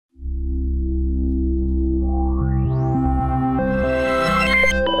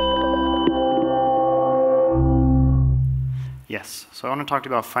Yes. So I want to talk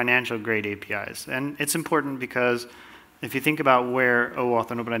about financial grade APIs. And it's important because if you think about where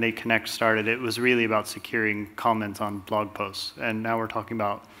OAuth and OpenID Connect started, it was really about securing comments on blog posts. And now we're talking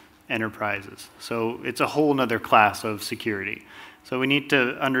about enterprises. So it's a whole nother class of security. So we need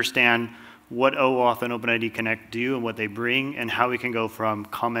to understand what OAuth and OpenID Connect do and what they bring, and how we can go from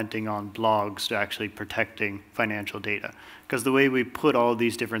commenting on blogs to actually protecting financial data. Because the way we put all of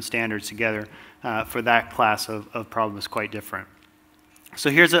these different standards together for that class of problem is quite different. So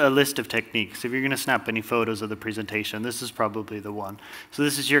here's a list of techniques. If you're going to snap any photos of the presentation, this is probably the one. So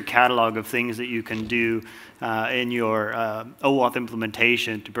this is your catalog of things that you can do in your OAuth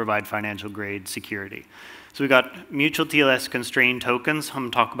implementation to provide financial grade security. So we got mutual TLS constrained tokens. I'm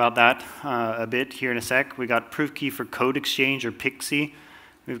going to talk about that a bit here in a sec. We got proof key for code exchange, or PPID.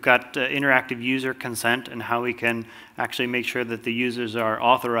 We've got interactive user consent and how we can actually make sure that the users are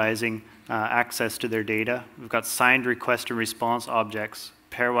authorizing access to their data. We've got signed request and response objects,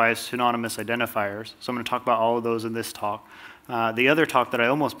 pairwise pseudonymous identifiers. So I'm going to talk about all of those in this talk. The other talk that I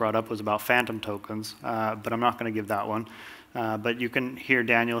almost brought up was about phantom tokens, but I'm not going to give that one. But you can hear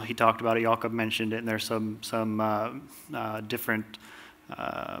Daniel, he talked about it, Jakob mentioned it, and there's some different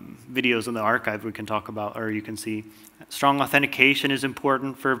videos in the archive we can talk about, or you can see. Strong authentication is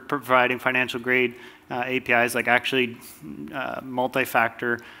important for providing financial grade APIs, like actually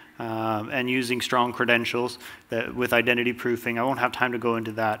multi-factor and using strong credentials with identity proofing. I won't have time to go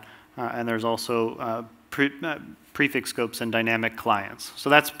into that. And there's also prefix scopes and dynamic clients. So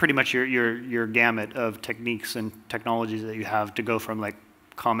that's pretty much your gamut of techniques and technologies that you have to go from like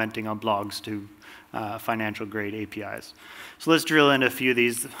commenting on blogs to financial grade APIs. So let's drill into a few of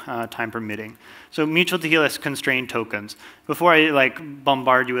these, time permitting. So mutual TLS constrained tokens. Before I like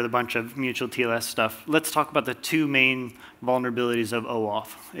bombard you with a bunch of mutual TLS stuff, let's talk about the two main vulnerabilities of OAuth.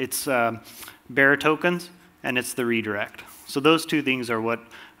 It's bearer tokens and it's the redirect. So those two things are what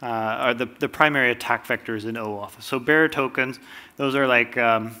are the primary attack vectors in OAuth. So bearer tokens, those are like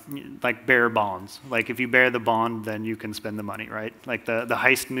bearer bonds. Like if you bear the bond, then you can spend the money, right? Like the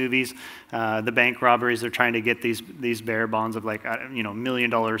heist movies, the bank robberies, they're trying to get these bearer bonds of like $1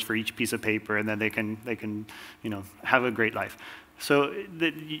 million for each piece of paper, and then they can have a great life. So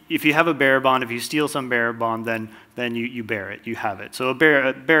if you have a bearer bond, if you steal some bearer bond, then you bear it, you have it. So a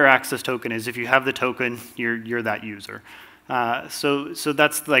bearer access token is if you have the token, you're that user. So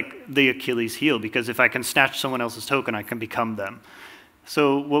that's like the Achilles heel, because if I can snatch someone else's token, I can become them.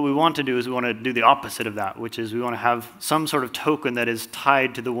 So what we want to do is we want to do the opposite of that, which is we want to have some sort of token that is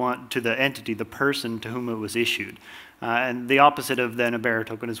tied to the entity, the person to whom it was issued. And the opposite of then a bearer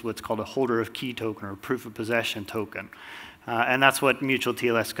token is what's called a holder of key token, or a proof of possession token. And that's what mutual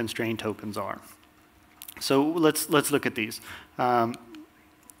TLS constrained tokens are. So let's look at these.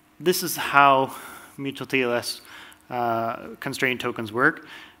 This is how mutual TLS constrained tokens work.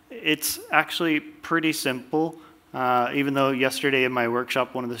 It's actually pretty simple, even though yesterday in my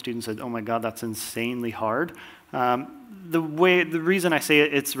workshop one of the students said, oh my god, that's insanely hard. The reason I say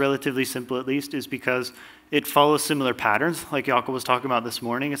it's relatively simple, at least, is because it follows similar patterns, like Jakob was talking about this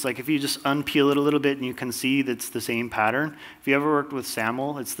morning. It's like if you just unpeel it a little bit and you can see that it's the same pattern. If you ever worked with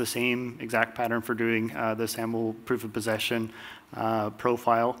SAML, it's the same exact pattern for doing the SAML proof of possession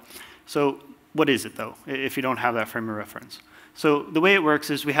profile. So what is it, though, if you don't have that frame of reference? So the way it works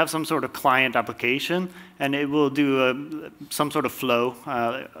is we have some sort of client application, and it will do some sort of flow,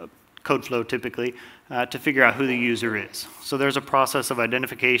 code flow typically, to figure out who the user is. So there's a process of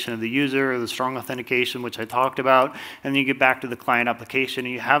identification of the user, or the strong authentication, which I talked about, and then you get back to the client application,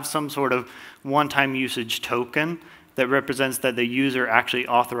 and you have some sort of one-time usage token that represents that the user actually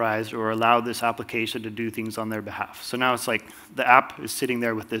authorized or allowed this application to do things on their behalf. So now it's like the app is sitting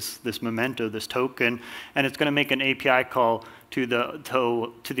there with this memento, this token, and it's going to make an API call to the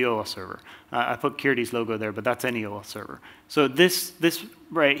OAuth server. I put Curity's logo there, but that's any OAuth server. So this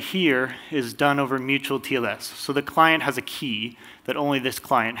right here is done over mutual TLS. So the client has a key that only this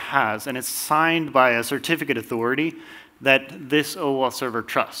client has, and it's signed by a certificate authority that this OAuth server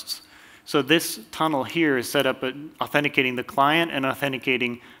trusts. So this tunnel here is set up at authenticating the client and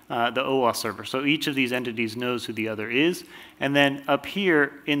authenticating the OAuth server. So each of these entities knows who the other is. And then up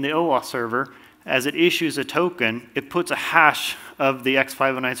here in the OAuth server, as it issues a token, it puts a hash of the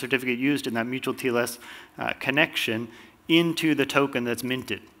X509 certificate used in that mutual TLS connection into the token that's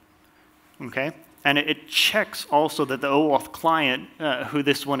minted. Okay? And it checks also that the OAuth client, who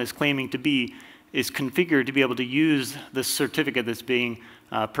this one is claiming to be, is configured to be able to use the certificate that's being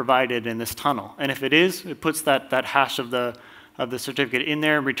provided in this tunnel. And if it is, it puts that hash of the certificate in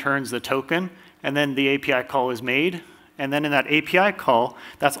there and returns the token, and then the API call is made, And then in that API call,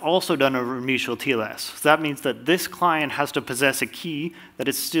 that's also done over mutual TLS. So that means that this client has to possess a key that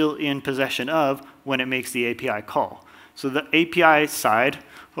it's still in possession of when it makes the API call. So the API side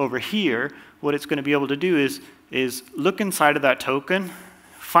over here, what it's going to be able to do is look inside of that token,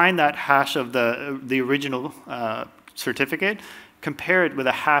 find that hash of the original certificate, compare it with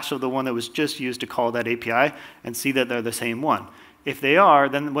a hash of the one that was just used to call that API, and see that they're the same one. If they are,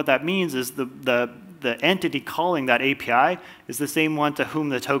 then what that means is the entity calling that API is the same one to whom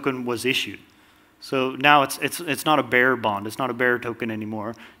the token was issued. So now it's not a bearer bond. It's not a bearer token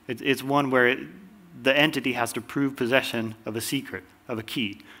anymore. It's one where the entity has to prove possession of a secret, of a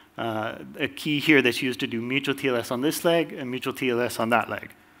key. A key here that's used to do mutual TLS on this leg and mutual TLS on that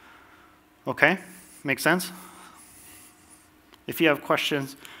leg. Okay? Make sense? If you have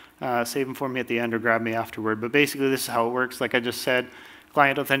questions, save them for me at the end or grab me afterward. But basically, this is how it works. Like I just said,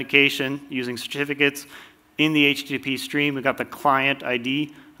 client authentication using certificates. In the HTTP stream, we got the client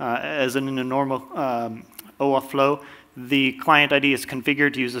ID as in a normal OAuth flow. The client ID is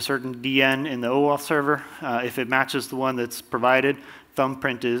configured to use a certain DN in the OAuth server. If it matches the one that's provided,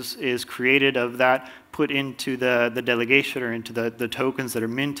 thumbprint is created of that, put into the delegation or into the tokens that are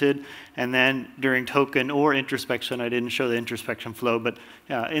minted, and then during token or introspection, I didn't show the introspection flow, but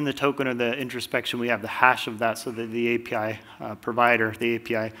in the token or the introspection, we have the hash of that so that the API provider, the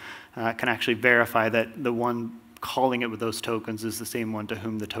API, can actually verify that the one calling it with those tokens is the same one to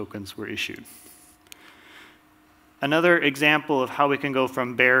whom the tokens were issued. Another example of how we can go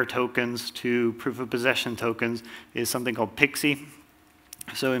from bearer tokens to proof of possession tokens is something called PXE.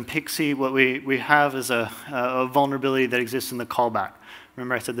 So in PXE, what we have is a vulnerability that exists in the callback.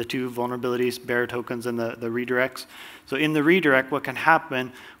 Remember I said the two vulnerabilities, bearer tokens and the redirects. So in the redirect, what can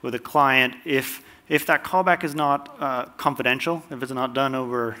happen with a client if that callback is not confidential, if it's not done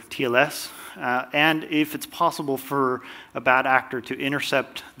over TLS, and if it's possible for a bad actor to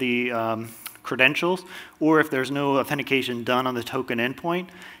intercept the credentials, or if there's no authentication done on the token endpoint,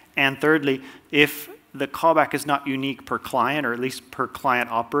 and thirdly, if the callback is not unique per client, or at least per client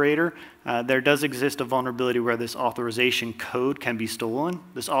operator, there does exist a vulnerability where this authorization code can be stolen.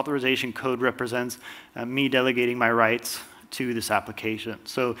 This authorization code represents me delegating my rights to this application.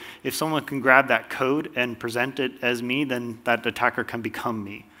 So if someone can grab that code and present it as me, then that attacker can become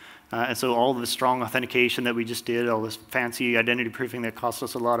me. And so all the strong authentication that we just did, all this fancy identity proofing that cost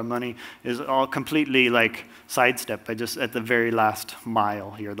us a lot of money, is all completely like sidestepped by just at the very last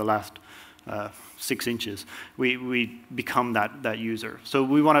mile here, the last 6 inches, we become that user. So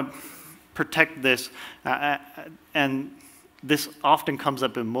we want to protect this, and this often comes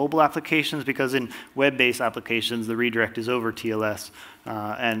up in mobile applications because in web-based applications, the redirect is over TLS,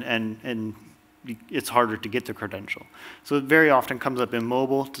 and it's harder to get the credential. So it very often comes up in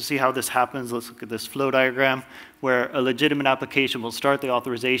mobile. To see how this happens, let's look at this flow diagram where a legitimate application will start the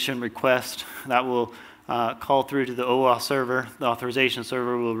authorization request. That will call through to the OAuth server. The authorization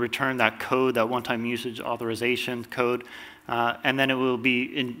server will return that code, that one-time usage authorization code, and then it will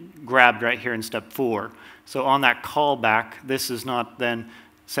be grabbed right here in step 4. So on that callback, this is not then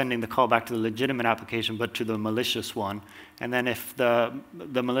sending the callback to the legitimate application, but to the malicious one. And then if the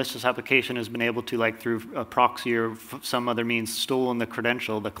malicious application has been able to, like through a proxy or some other means, stolen the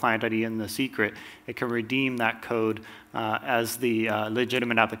credential, the client ID and the secret, it can redeem that code as the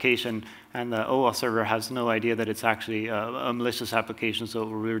legitimate application, and the OAuth server has no idea that it's actually a malicious application, so it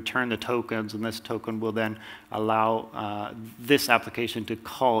will return the tokens, and this token will then allow this application to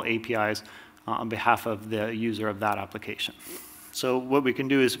call APIs on behalf of the user of that application. So what we can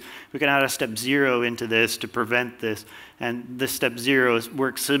do is we can add a step 0 into this to prevent this. And this step 0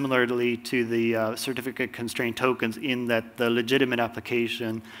 works similarly to the certificate constrained tokens in that the legitimate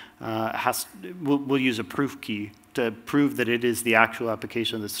application will use a proof key to prove that it is the actual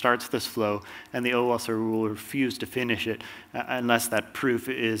application that starts this flow, and the OAuth server will refuse to finish it unless that proof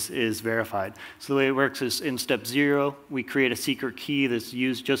is verified. So the way it works is in step 0, we create a secret key that's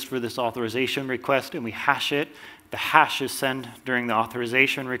used just for this authorization request, and we hash it. The hash is sent during the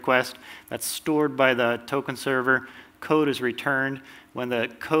authorization request. That's stored by the token server. Code is returned. When the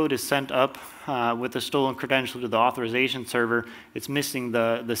code is sent up with the stolen credential to the authorization server, it's missing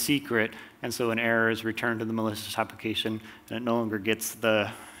the secret, and so an error is returned to the malicious application, and it no longer gets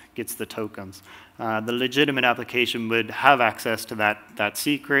the tokens. The legitimate application would have access to that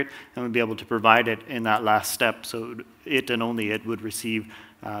secret and would be able to provide it in that last step, so it and only it would receive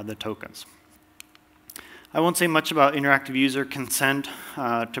the tokens. I won't say much about interactive user consent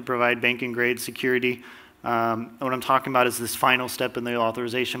to provide banking grade security. What I'm talking about is this final step in the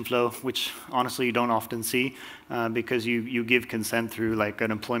authorization flow, which honestly you don't often see because you give consent through like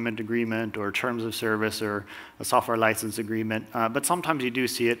an employment agreement or terms of service or a software license agreement. But sometimes you do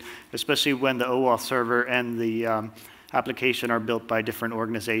see it, especially when the OAuth server and the application are built by different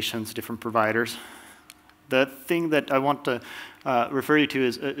organizations, different providers. The thing that I want to refer you to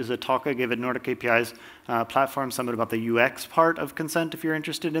is a talk I gave at Nordic API's platform summit about the UX part of consent, if you're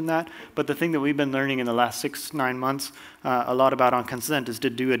interested in that. But the thing that we've been learning in the last 6-9 months a lot about on consent is to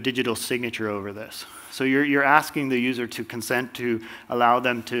do a digital signature over this. So you're asking the user to consent to allow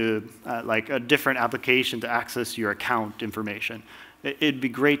them to, like a different application to access your account information. It'd be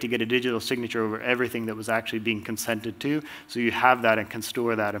great to get a digital signature over everything that was actually being consented to, so you have that and can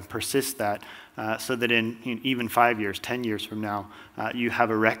store that and persist that, so that in even 5 years, 10 years from now, you have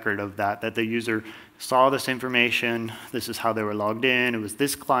a record of that the user saw this information, this is how they were logged in, it was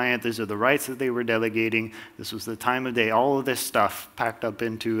this client, these are the rights that they were delegating, this was the time of day, all of this stuff packed up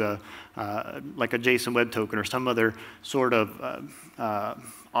into like a JSON web token or some other sort of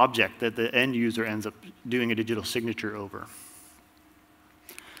object that the end user ends up doing a digital signature over.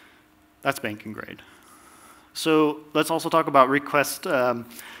 That's banking grade. So let's also talk about request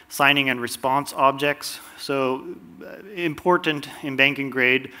signing and response objects. So important in banking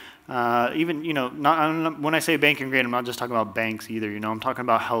grade, even, when I say banking grade, I'm not just talking about banks either, I'm talking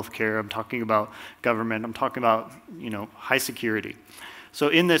about healthcare, I'm talking about government, I'm talking about, high security. So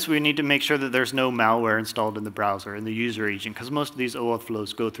in this, we need to make sure that there's no malware installed in the browser, in the user agent, because most of these OAuth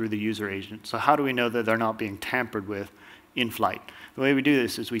flows go through the user agent. So how do we know that they're not being tampered with in flight? The way we do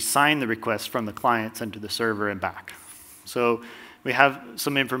this is we sign the request from the client sent to the server and back. So we have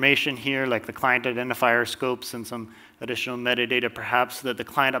some information here, like the client identifier scopes and some additional metadata, perhaps, that the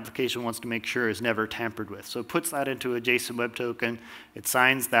client application wants to make sure is never tampered with. So it puts that into a JSON web token, it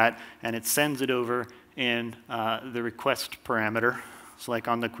signs that, and it sends it over in the request parameter, so like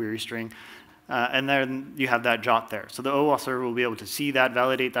on the query string. And then you have that jot there. So the OAuth server will be able to see that,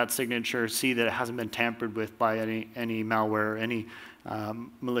 validate that signature, see that it hasn't been tampered with by any malware or any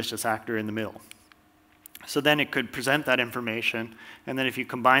malicious actor in the middle. So then it could present that information, and then if you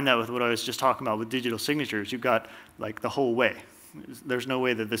combine that with what I was just talking about with digital signatures, you've got like the whole way. There's no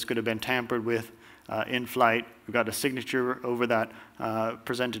way that this could have been tampered with in flight. We've got a signature over that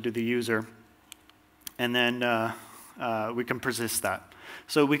presented to the user, and then we can persist that.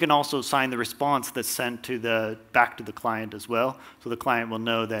 So we can also sign the response that's sent to back to the client as well, so the client will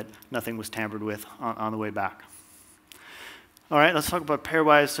know that nothing was tampered with on the way back. All right, let's talk about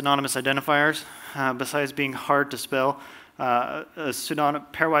pairwise pseudonymous identifiers. Besides being hard to spell, a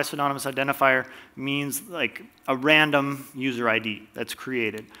pairwise pseudonymous identifier means like a random user ID that's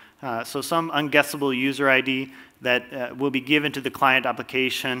created. So some unguessable user ID that will be given to the client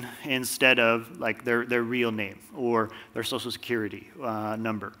application instead of like their real name or their social security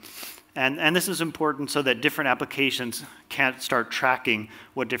number. And this is important so that different applications can't start tracking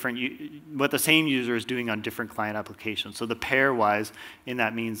what the same user is doing on different client applications. So the pairwise in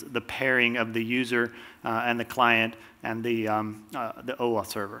that means the pairing of the user and the client and the OAuth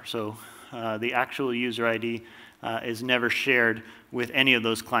server. So the actual user ID is never shared with any of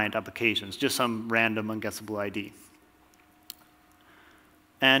those client applications, just some random unguessable ID.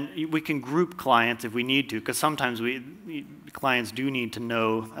 And we can group clients if we need to, because sometimes clients do need to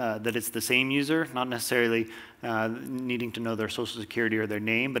know that it's the same user, not necessarily needing to know their social security or their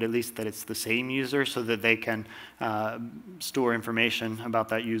name, but at least that it's the same user so that they can store information about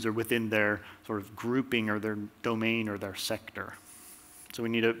that user within their sort of grouping or their domain or their sector. So we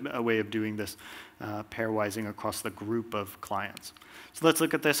need a way of doing this pairwising across the group of clients. So let's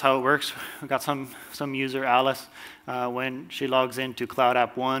look at this, how it works. We've got some user, Alice. When she logs into Cloud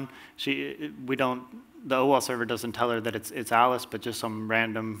App 1, the OAuth server doesn't tell her that it's Alice, but just some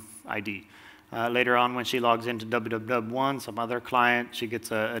random ID. Later on, when she logs into www1, some other client, she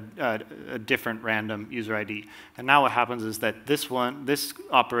gets a different random user ID. And now what happens is that this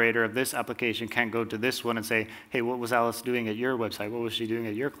operator of this application can't go to this one and say, hey, what was Alice doing at your website? What was she doing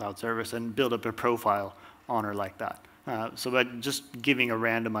at your cloud service? And build up a profile on her like that. So by just giving a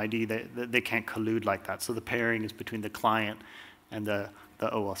random ID, they can't collude like that. So the pairing is between the client and the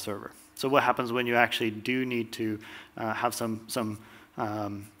OAuth server. So what happens when you actually do need to have some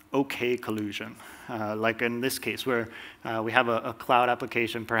OK collusion? like in this case where we have a cloud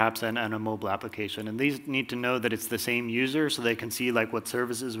application perhaps and a mobile application. And these need to know that it's the same user so they can see like what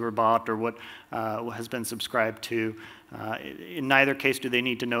services were bought or what has been subscribed to. In neither case do they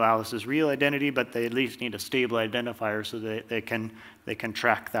need to know Alice's real identity, but they at least need a stable identifier so that they can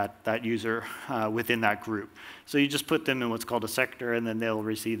track that user within that group. So you just put them in what's called a sector, and then they'll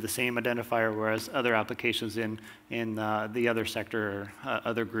receive the same identifier, whereas other applications in the other sector or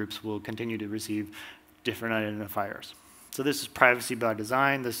other groups will continue to receive different identifiers. So this is privacy by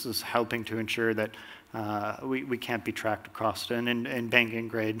design. This is helping to ensure that we can't be tracked across. And in banking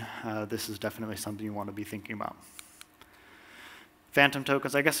grade, this is definitely something you want to be thinking about. Phantom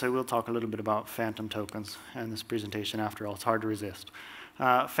tokens, I guess I will talk a little bit about phantom tokens in this presentation after all. It's hard to resist.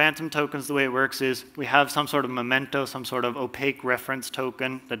 Phantom tokens, the way it works is we have some sort of memento, some sort of opaque reference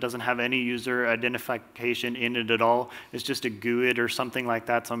token that doesn't have any user identification in it at all. It's just a GUID or something like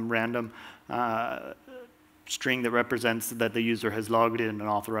that, some random string that represents that the user has logged in and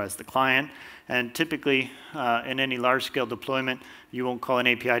authorized the client. And typically, in any large-scale deployment, you won't call an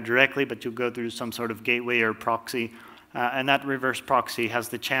API directly, but you'll go through some sort of gateway or proxy. And that reverse proxy has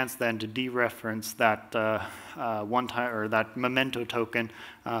the chance then to dereference that one-time or that memento token,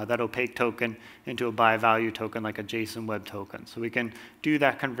 that opaque token, into a by value token like a JSON web token. So we can do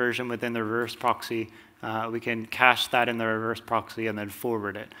that conversion within the reverse proxy. We can cache that in the reverse proxy and then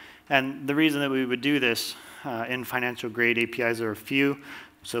forward it. And the reason that we would do this in financial grade APIs are a few.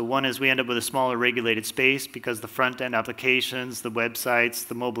 So one is we end up with a smaller regulated space because the front-end applications, the websites,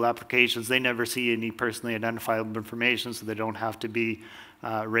 the mobile applications, they never see any personally identifiable information, so they don't have to be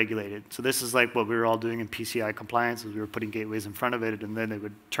regulated. So this is like what we were all doing in PCI compliance, is we were putting gateways in front of it, and then they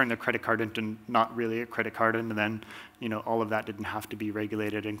would turn their credit card into not really a credit card, and then all of that didn't have to be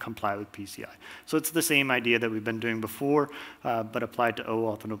regulated and comply with PCI. So it's the same idea that we've been doing before, but applied to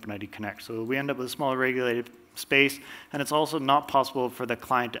OAuth and OpenID Connect. So we end up with a smaller regulated space, and it's also not possible for the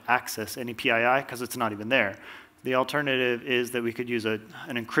client to access any PII because it's not even there. The alternative is that we could use an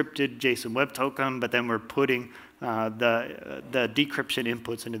encrypted JSON web token, but then we're putting the decryption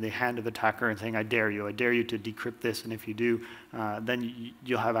inputs into the hand of the attacker and saying, I dare you to decrypt this, and if you do, then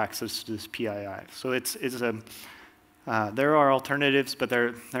you'll have access to this PII. So there are alternatives, but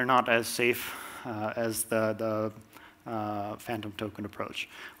they're not as safe as the phantom token approach.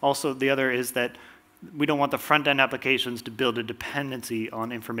 Also, the other is that we don't want the front-end applications to build a dependency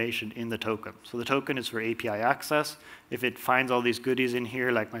on information in the token. So the token is for API access. If it finds all these goodies in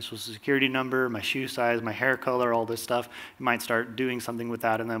here, like my social security number, my shoe size, my hair color, all this stuff, it might start doing something with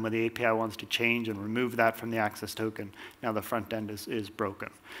that, and then when the API wants to change and remove that from the access token, now the front end is broken.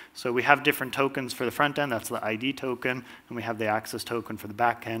 So we have different tokens for the front end. That's the ID token, and we have the access token for the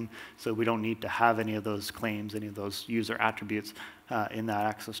back end, so we don't need to have any of those claims, any of those user attributes in that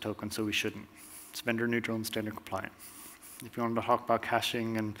access token, so we shouldn't. It's vendor neutral and standard compliant. If you want to talk about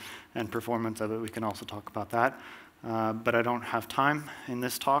caching and performance of it, we can also talk about that. But I don't have time in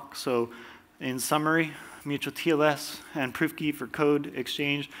this talk. So in summary, mutual TLS and proof key for code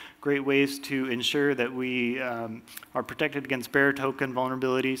exchange, great ways to ensure that we are protected against bearer token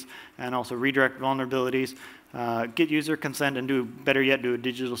vulnerabilities and also redirect vulnerabilities. Get user consent and better yet, do a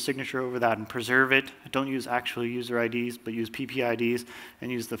digital signature over that and preserve it. Don't use actual user IDs, but use PPIDs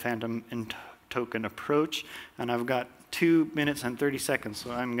and use the phantom token approach. And I've got 2 minutes and 30 seconds,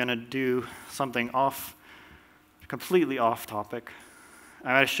 so I'm going to do something completely off topic.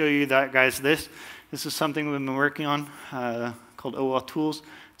 I'm going to show you that, guys. This is something we've been working on called OAuth tools.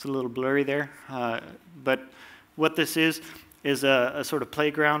 It's a little blurry there, but what this is a sort of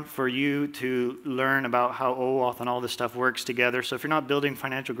playground for you to learn about how OAuth and all this stuff works together. So if you're not building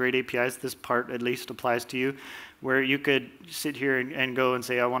financial grade APIs, this part at least applies to you, where you could sit here and go and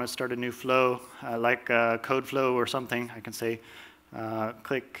say, I want to start a new flow, like code flow or something. I can say,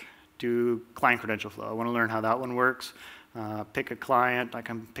 click, do client credential flow. I want to learn how that one works. Pick a client. I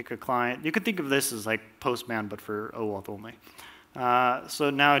can pick a client. You could think of this as like Postman, but for OAuth only.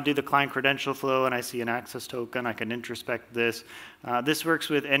 So now I do the client credential flow, and I see an access token. I can introspect this. This works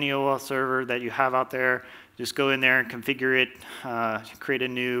with any OAuth server that you have out there. Just go in there and configure it, create a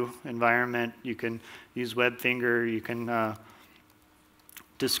new environment. You can use WebFinger. You can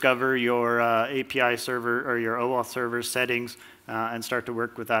discover your API server or your OAuth server settings and start to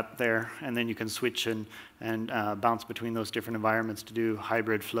work with that there. And then you can switch and bounce between those different environments to do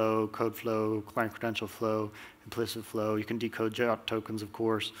hybrid flow, code flow, client credential flow, implicit flow. You can decode JOT tokens, of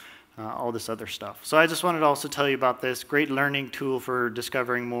course, all this other stuff. So I just wanted to also tell you about this. Great learning tool for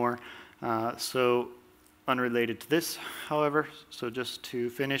discovering more. So unrelated to this, however. So just to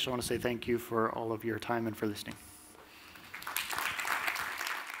finish, I want to say thank you for all of your time and for listening.